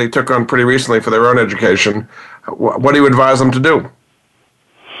loan debt he took on pretty recently for their own education? What do you advise them to do?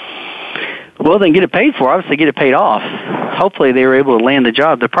 Well, they can get it paid for. Obviously, get it paid off. Hopefully, they were able to land the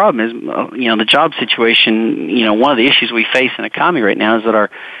job. The problem is, the job situation. One of the issues we face in the economy right now is that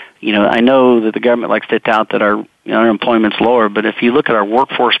I know that the government likes to tout that our unemployment's lower, but if you look at our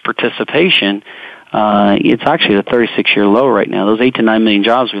workforce participation, it's actually a 36-year low right now. Those 8 to 9 million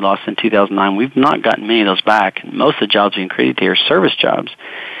jobs we lost in 2009, we've not gotten many of those back. Most of the jobs being created here are service jobs.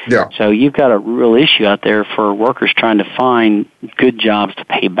 Yeah. So you've got a real issue out there for workers trying to find good jobs to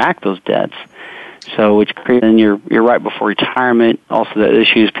pay back those debts. So it's creating you're right before retirement. Also, the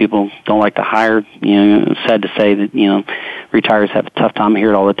issue is people don't like to hire. It's sad to say that retirees have a tough time. I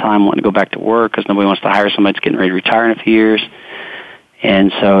hear it all the time, wanting to go back to work because nobody wants to hire somebody that's getting ready to retire in a few years.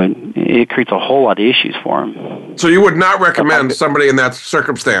 And so it creates a whole lot of issues for them. So you would not recommend somebody in that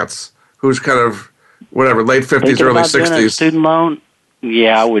circumstance who's kind of late 50s, early 60s. Student loan?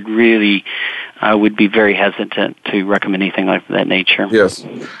 Yeah, I would be very hesitant to recommend anything like that nature. Yes.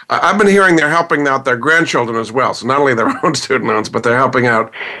 I've been hearing they're helping out their grandchildren as well. So not only their own student loans, but they're helping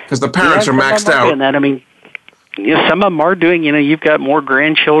out because the parents are maxed out. That. I mean, some of them are doing, you've got more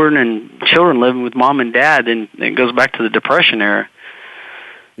grandchildren and children living with mom and dad, and it goes back to the Depression era.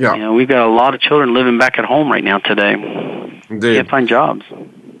 Yeah. We've got a lot of children living back at home right now today. Indeed. Can't find jobs.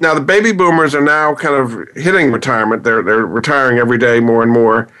 Now, the baby boomers are now kind of hitting retirement. They're retiring every day more and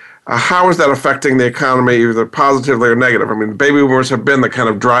more. How is that affecting the economy, either positively or negative? I mean, baby boomers have been the kind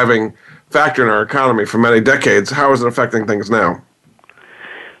of driving factor in our economy for many decades. How is it affecting things now?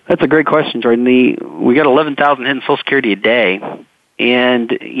 That's a great question, Jordan. We got 11,000 hitting Social Security a day. And,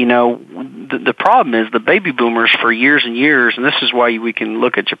 the problem is the baby boomers for years and years, and this is why we can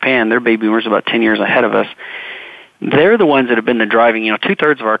look at Japan, their baby boomers about 10 years ahead of us. They're the ones that have been the driving,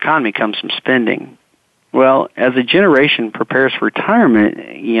 2/3 of our economy comes from spending. Well, as a generation prepares for retirement,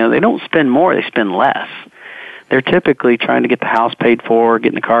 they don't spend more, they spend less. They're typically trying to get the house paid for,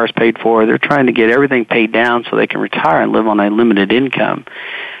 getting the cars paid for. They're trying to get everything paid down so they can retire and live on a limited income.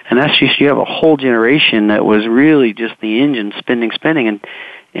 And that's just, you have a whole generation that was really just the engine spending. And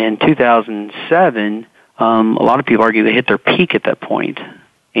in 2007, a lot of people argue they hit their peak at that point.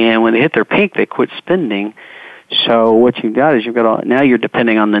 And when they hit their peak, they quit spending. So what you've got is now you're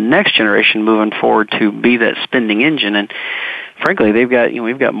depending on the next generation moving forward to be that spending engine. And frankly,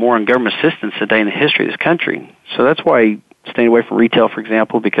 we've got more in government assistance today in the history of this country. So that's why staying away from retail, for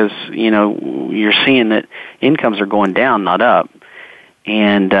example, because you're seeing that incomes are going down, not up.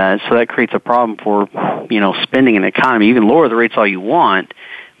 And so that creates a problem for spending in the economy. You can lower the rates all you want,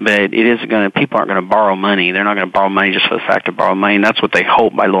 but people aren't going to borrow money. They're not going to borrow money just for the fact of borrow money. And that's what they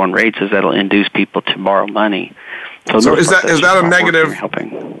hope by lowering rates, is that'll induce people to borrow money. So is that a negative?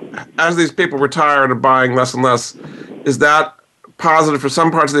 As these people retire and are buying less and less, is that positive for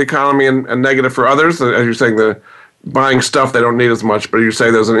some parts of the economy and negative for others? As you're saying, the buying stuff they don't need as much, but you say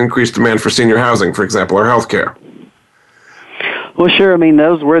there's an increased demand for senior housing, for example, or health care. Well, sure. I mean,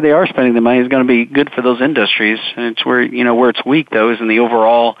 those where they are spending the money is going to be good for those industries. And it's where it's weak, though, is in the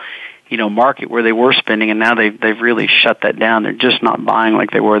overall, market where they were spending, and now they've really shut that down. They're just not buying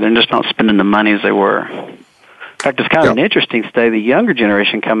like they were. They're just not spending the money as they were. In fact, it's kind of an interesting study. The younger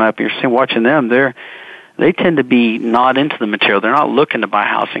generation come up, you're watching them. They tend to be not into the material. They're not looking to buy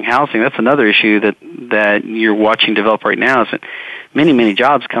housing. That's another issue that you're watching develop right now, is that many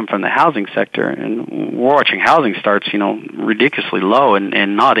jobs come from the housing sector, and we're watching housing starts, ridiculously low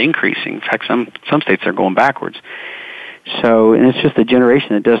and not increasing. In fact, some states are going backwards. So, and it's just a generation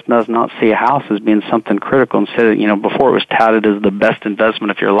that just does not see a house as being something critical. Instead of, before it was touted as the best investment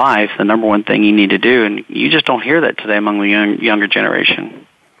of your life, the number one thing you need to do, and you just don't hear that today among the younger generation.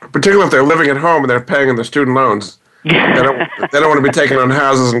 Particularly if they're living at home and they're paying their student loans. They don't want to be taking on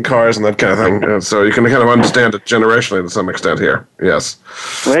houses and cars and that kind of thing. So you can kind of understand it generationally to some extent here. Yes.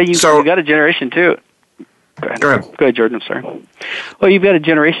 Well, you got a generation too. Go ahead, Jordan. I'm sorry. Well, you've got a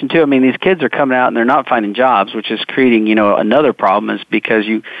generation too. I mean, these kids are coming out and they're not finding jobs, which is creating, another problem, is because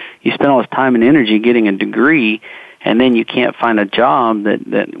you spend all this time and energy getting a degree, and then you can't find a job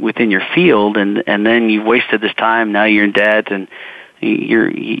that within your field, and then you've wasted this time. Now you're in debt, and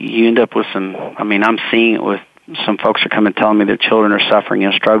you end up with some. I mean, I'm seeing it with some folks are coming telling me their children are suffering,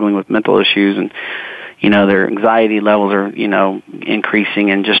 struggling with mental issues, and their anxiety levels are, increasing,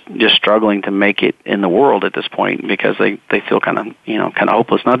 and just struggling to make it in the world at this point, because they feel kind of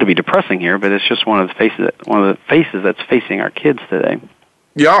hopeless. Not to be depressing here, but it's just one of the faces that's facing our kids today.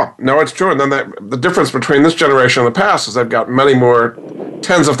 Yeah, no, it's true. And then the difference between this generation and the past is they've got many more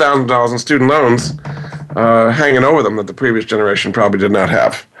tens of thousands of dollars in student loans hanging over them that the previous generation probably did not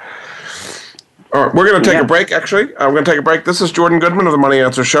have. All right, we're going to take a break, actually. We're going to take a break. This is Jordan Goodman of the Money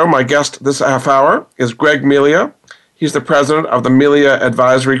Answer Show. My guest this half hour is Greg Melia. He's the president of the Melia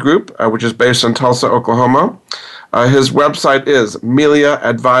Advisory Group, which is based in Tulsa, Oklahoma. His website is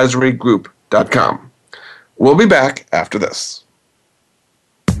meliaadvisorygroup.com. We'll be back after this.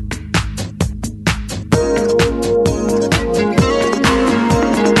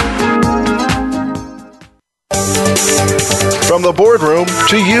 From the boardroom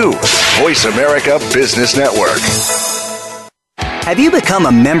to you, Voice America Business Network. Have you become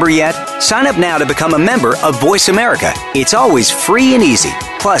a member yet? Sign up now to become a member of Voice America. It's always free and easy.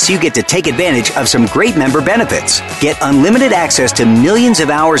 Plus, you get to take advantage of some great member benefits. Get unlimited access to millions of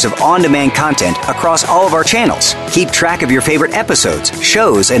hours of on-demand content across all of our channels. Keep track of your favorite episodes,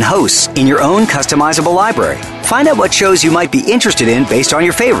 shows, and hosts in your own customizable library. Find out what shows you might be interested in based on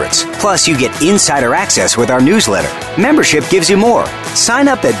your favorites. Plus, you get insider access with our newsletter. Membership gives you more. Sign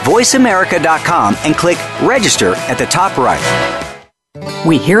up at voiceamerica.com and click Register at the top right.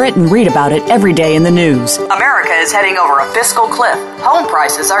 We hear it and read about it every day in the news. America is heading over a fiscal cliff. Home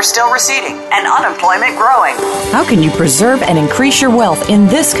prices are still receding and unemployment growing. How can you preserve and increase your wealth in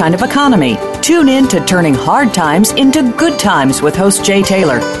this kind of economy? Tune in to Turning Hard Times into Good Times with host Jay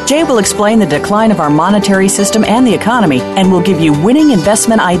Taylor. Jay will explain the decline of our monetary system and the economy and will give you winning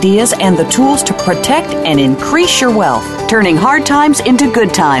investment ideas and the tools to protect and increase your wealth. Turning Hard Times into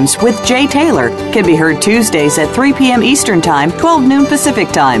Good Times with Jay Taylor can be heard Tuesdays at 3 p.m. Eastern Time, 12 noon Pacific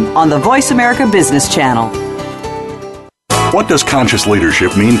Time on the Voice America Business Channel. What does conscious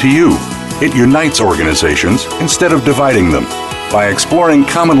leadership mean to you? It unites organizations instead of dividing them. By exploring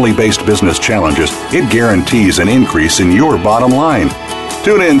commonly based business challenges, it guarantees an increase in your bottom line.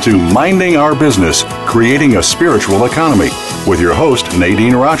 Tune in to Minding Our Business, Creating a Spiritual Economy with your host,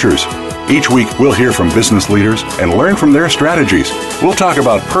 Nadine Rogers. Each week, we'll hear from business leaders and learn from their strategies. We'll talk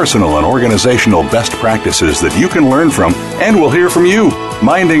about personal and organizational best practices that you can learn from, and we'll hear from you.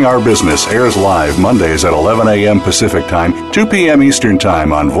 Minding Our Business airs live Mondays at 11 a.m. Pacific Time, 2 p.m. Eastern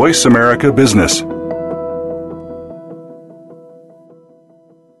Time on Voice America Business.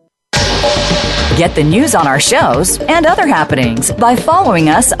 Get the news on our shows and other happenings by following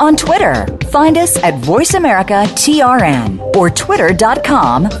us on Twitter. Find us at VoiceAmericaTRN or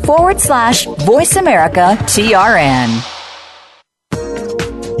twitter.com/VoiceAmericaTRN.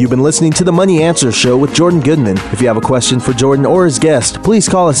 You've been listening to The Money Answer Show with Jordan Goodman. If you have a question for Jordan or his guest, please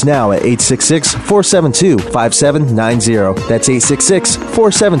call us now at 866-472-5790. That's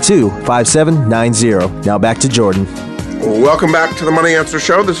 866-472-5790. Now back to Jordan. Welcome back to The Money Answer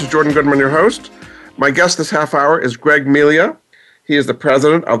Show. This is Jordan Goodman, your host. My guest this half hour is Greg Melia. He is the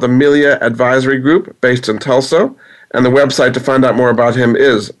president of the Melia Advisory Group based in Tulsa. And the website to find out more about him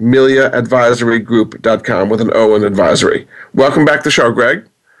is meliaadvisorygroup.com with an O in advisory. Welcome back to the show, Greg.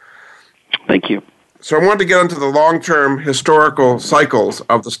 Thank you. So I wanted to get into the long-term historical cycles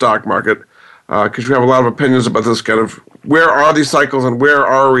of the stock market because you have a lot of opinions about this kind of where are these cycles and where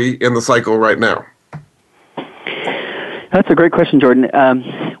are we in the cycle right now? That's a great question, Jordan.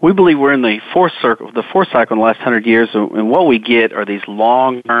 We believe we're in the fourth cycle in the last 100 years, and what we get are these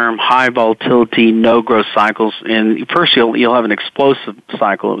long-term, high-volatility, no-growth cycles. And first, you'll have an explosive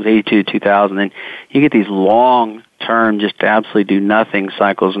cycle. It was 82 to 2000, and you get these long-term, just absolutely do-nothing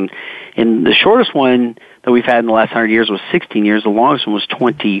cycles. And the shortest one that we've had in the last 100 years was 16 years. The longest one was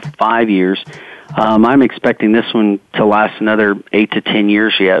 25 years. I'm expecting this one to last another 8 to 10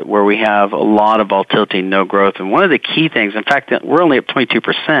 years yet, where we have a lot of volatility, no growth. And one of the key things, in fact, we're only up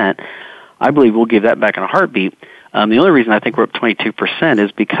 22%. I believe we'll give that back in a heartbeat. The only reason I think we're up 22%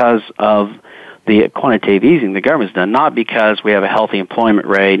 is because of the quantitative easing the government's done, not because we have a healthy employment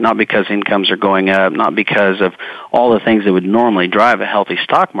rate, not because incomes are going up, not because of all the things that would normally drive a healthy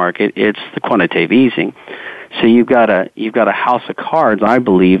stock market. It's the quantitative easing. So you've got a house of cards, I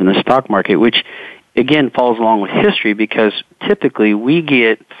believe, in the stock market, which again follows along with history because typically we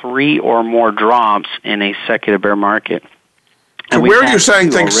get 3 or more drops in a secular bear market. So where are you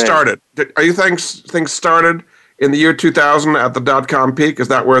saying things started? Are you saying things started in the year 2000 at the dot-com peak? Is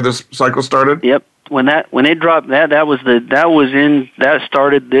that where this cycle started? Yep. When it dropped, that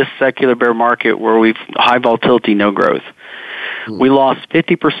started this secular bear market where we've high volatility, no growth. We lost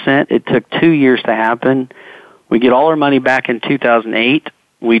 50%. It took 2 years to happen. We get all our money back in 2008.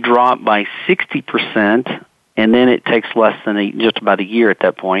 We drop by 60%, and then it takes less than just about a year at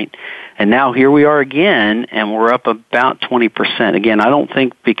that point. And now here we are again, and we're up about 20%. Again, I don't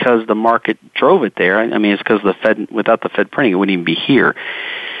think because the market drove it there. I mean, it's because the Fed, without the Fed printing, it wouldn't even be here.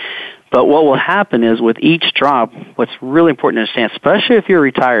 But what will happen is with each drop, what's really important to understand, especially if you're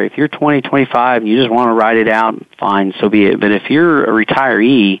a retiree, if you're 20, 25, and you just want to ride it out, fine, so be it. But if you're a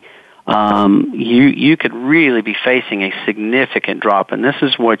retiree, you could really be facing a significant drop. And this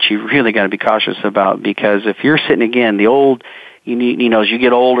is what you really got to be cautious about, because if you're sitting, again, the old, you need, as you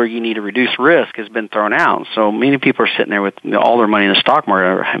get older, you need to reduce risk has been thrown out. So many people are sitting there with all their money in the stock market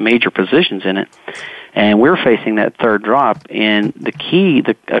or have major positions in it. And we're facing that third drop. And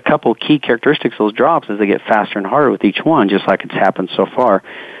a couple of key characteristics of those drops is they get faster and harder with each one, just like it's happened so far.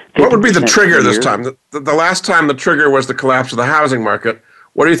 What would be the trigger this time? The last time the trigger was the collapse of the housing market.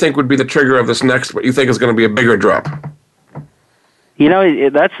 What do you think would be the trigger of this next, what you think is going to be a bigger drop?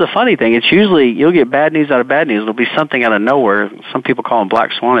 That's the funny thing. It's usually, you'll get bad news out of bad news. It'll be something out of nowhere. Some people call them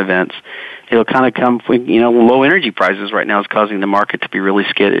black swan events. It'll kind of come, low energy prices right now is causing the market to be really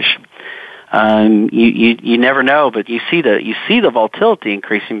skittish. You never know, but you see the volatility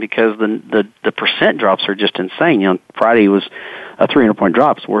increasing because the percent drops are just insane. Friday was a 300-point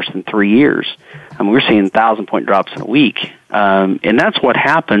drop. It's worse than 3 years. I mean, we're seeing 1,000-point drops in a week, and that's what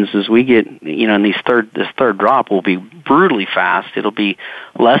happens is we get in this third drop will be brutally fast. It'll be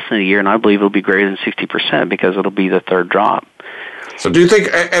less than a year, and I believe it'll be greater than 60% because it'll be the third drop. So, do you think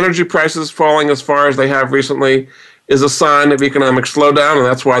energy prices falling as far as they have recently is a sign of economic slowdown, and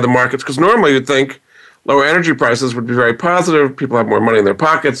that's why the markets? Because normally you'd think lower energy prices would be very positive. People have more money in their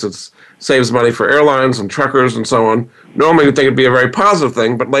pockets. It saves money for airlines and truckers and so on. Normally you'd think it'd be a very positive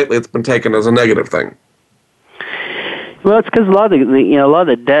thing, but lately it's been taken as a negative thing. Well, it's because a lot of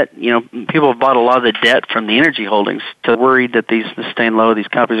the debt, people have bought a lot of the debt from the energy holdings, so worried that these staying low, these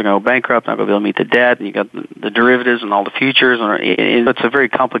companies are going to go bankrupt, not going to be able to meet the debt, and you got the derivatives and all the futures, and it's a very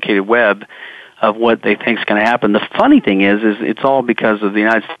complicated web of what they think is going to happen. The funny thing is it's all because of the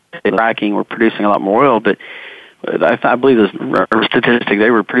United States fracking. We're producing a lot more oil, but I believe this statistic, they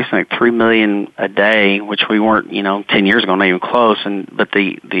were producing like 3 million a day, which we weren't, 10 years ago, not even close. But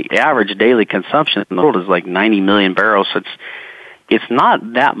the average daily consumption in the world is like 90 million barrels. So it's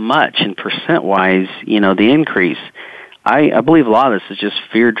not that much in percent wise, the increase. I believe a lot of this is just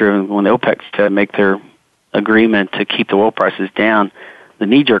fear driven. When the OPEC to make their agreement to keep the oil prices down, the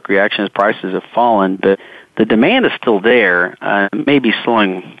knee-jerk reaction is prices have fallen, but the demand is still there. It may be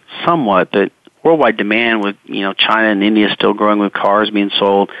slowing somewhat, but worldwide demand with China and India still growing with cars being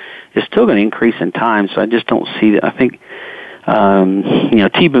sold is still going to increase in time. So I just don't see that. I think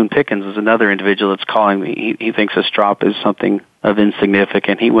T. Boone Pickens is another individual that's calling me. He thinks this drop is something of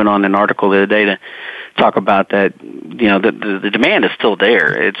insignificant. He went on an article the other day to talk about that. The demand is still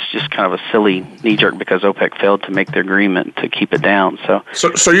there. It's just kind of a silly knee jerk because OPEC failed to make the agreement to keep it down. So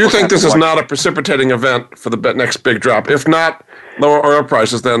you think this is not a precipitating event for the next big drop? If not lower oil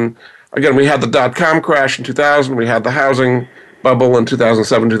prices, then again, we had the dot-com crash in 2000. We had the housing bubble in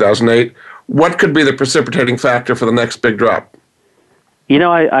 2007, 2008. What could be the precipitating factor for the next big drop?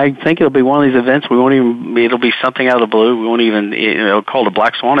 I think it'll be one of these events. It'll be something out of the blue. We won't even, call it a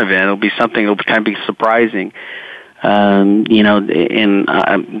black swan event. It'll be something that'll kind of be surprising. And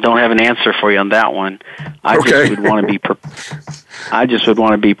I don't have an answer for you on that one. I just would want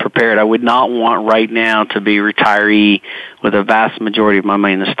to be prepared. I would not want right now to be retiree with a vast majority of my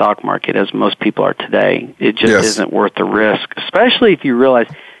money in the stock market, as most people are today. It just isn't worth the risk, especially if you realize,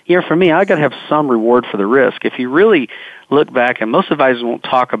 for me, I got to have some reward for the risk. If you really look back, and most advisors won't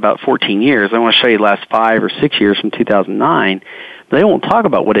talk about 14 years. I want to show you the last 5 or 6 years from 2009. They won't talk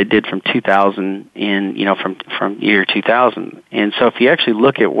about what it did from 2000 from year 2000. And so if you actually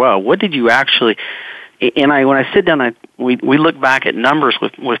look at, what did you actually, when I sit down, we look back at numbers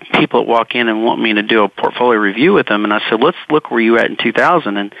with people that walk in and want me to do a portfolio review with them, and I said, let's look where you were at in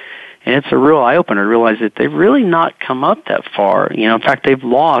 2000, and it's a real eye-opener to realize that they've really not come up that far. In fact, they've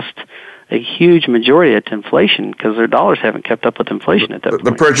lost a huge majority to inflation because their dollars haven't kept up with inflation at that point.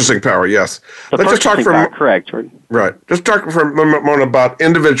 The purchasing power, yes. Let's just talk correct. Right. Just talk for a moment about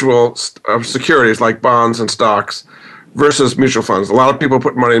individual securities like bonds and stocks versus mutual funds. A lot of people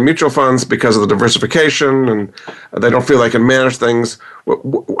put money in mutual funds because of the diversification, and they don't feel they can manage things.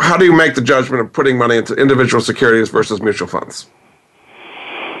 How do you make the judgment of putting money into individual securities versus mutual funds?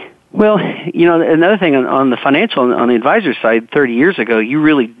 Well, another thing on the financial, on the advisor side, 30 years ago,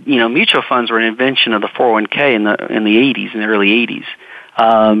 mutual funds were an invention of the 401k in the 80s, in the early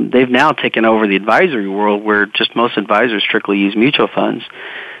 80s. They've now taken over the advisory world where just most advisors strictly use mutual funds.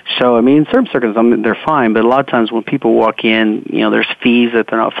 So, in certain circumstances, they're fine, but a lot of times when people walk in, there's fees that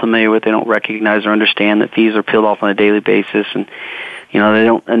they're not familiar with, they don't recognize or understand that fees are peeled off on a daily basis, and they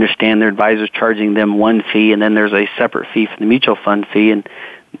don't understand their advisors charging them one fee, and then there's a separate fee for the mutual fund fee, and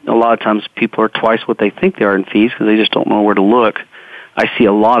a lot of times people are twice what they think they are in fees because they just don't know where to look. I see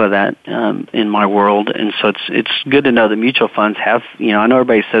a lot of that in my world, and so it's good to know that mutual funds have, I know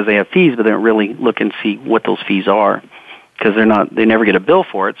everybody says they have fees, but they don't really look and see what those fees are. because they never get a bill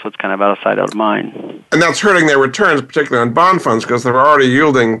for it, so it's kind of out of sight, out of mind. And that's hurting their returns, particularly on bond funds, because they're already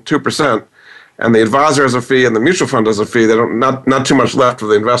yielding 2%, and the advisor has a fee and the mutual fund has a fee. They don't not too much left for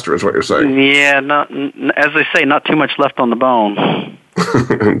the investor, is what you're saying. Yeah, as they say, not too much left on the bone.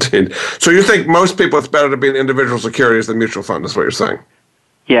 Indeed. So you think most people it's better to be in individual securities than mutual fund, is what you're saying?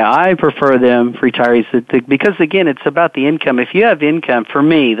 Yeah, I prefer them for retirees because, again, it's about the income. If you have income, for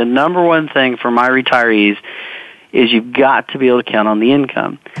me, the number one thing for my retirees is you've got to be able to count on the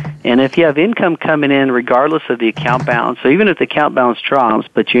income. And if you have income coming in regardless of the account balance, so even if the account balance drops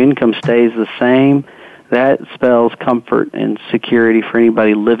but your income stays the same, that spells comfort and security for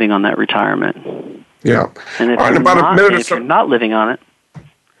anybody living on that retirement. Yeah. And if, you're not living on it,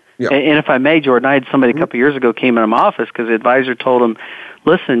 yeah. And if I may, Jordan, I had somebody a couple of years ago came into my office because the advisor told him,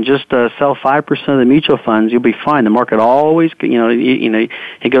 listen, just sell 5% of the mutual funds. You'll be fine. The market always,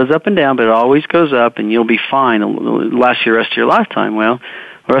 it goes up and down, but it always goes up, and you'll be fine. It'll last you the rest of your lifetime. Well,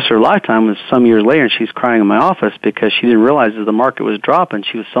 the rest of her lifetime was some years later, and she's crying in my office because she didn't realize that the market was dropping.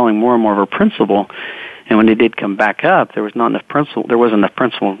 She was selling more and more of her principal, and when it did come back up, there was not enough principal. There wasn't enough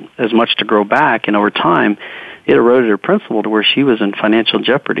principal as much to grow back, and over time, it eroded her principal to where she was in financial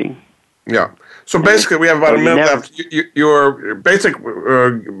jeopardy. Yeah. So basically, we have about a minute left. Your basic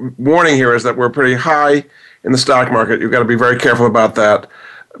warning here is that we're pretty high in the stock market. You've got to be very careful about that.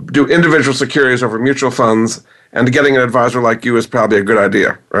 Do individual securities over mutual funds, and getting an advisor like you is probably a good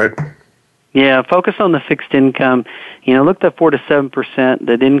idea, right? Yeah, focus on the fixed income. Look at 4 to 7%.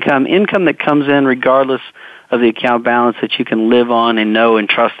 That income that comes in regardless of the account balance that you can live on and know and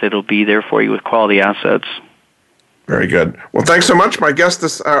trust that it'll be there for you with quality assets. Very good. Well, thanks so much. My guest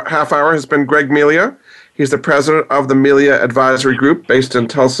this half hour has been Greg Melia. He's the president of the Melia Advisory Group based in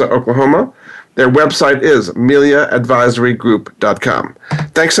Tulsa, Oklahoma. Their website is meliaadvisorygroup.com.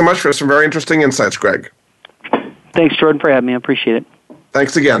 Thanks so much for some very interesting insights, Greg. Thanks, Jordan, for having me. I appreciate it.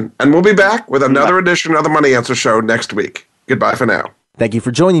 Thanks again. And we'll be back with another edition of the Money Answer Show next week. Goodbye for now. Thank you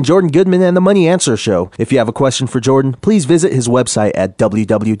for joining Jordan Goodman and the Money Answer Show. If you have a question for Jordan, please visit his website at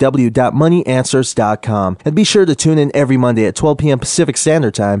www.moneyanswers.com. And be sure to tune in every Monday at 12 p.m. Pacific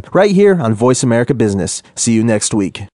Standard Time right here on Voice America Business. See you next week.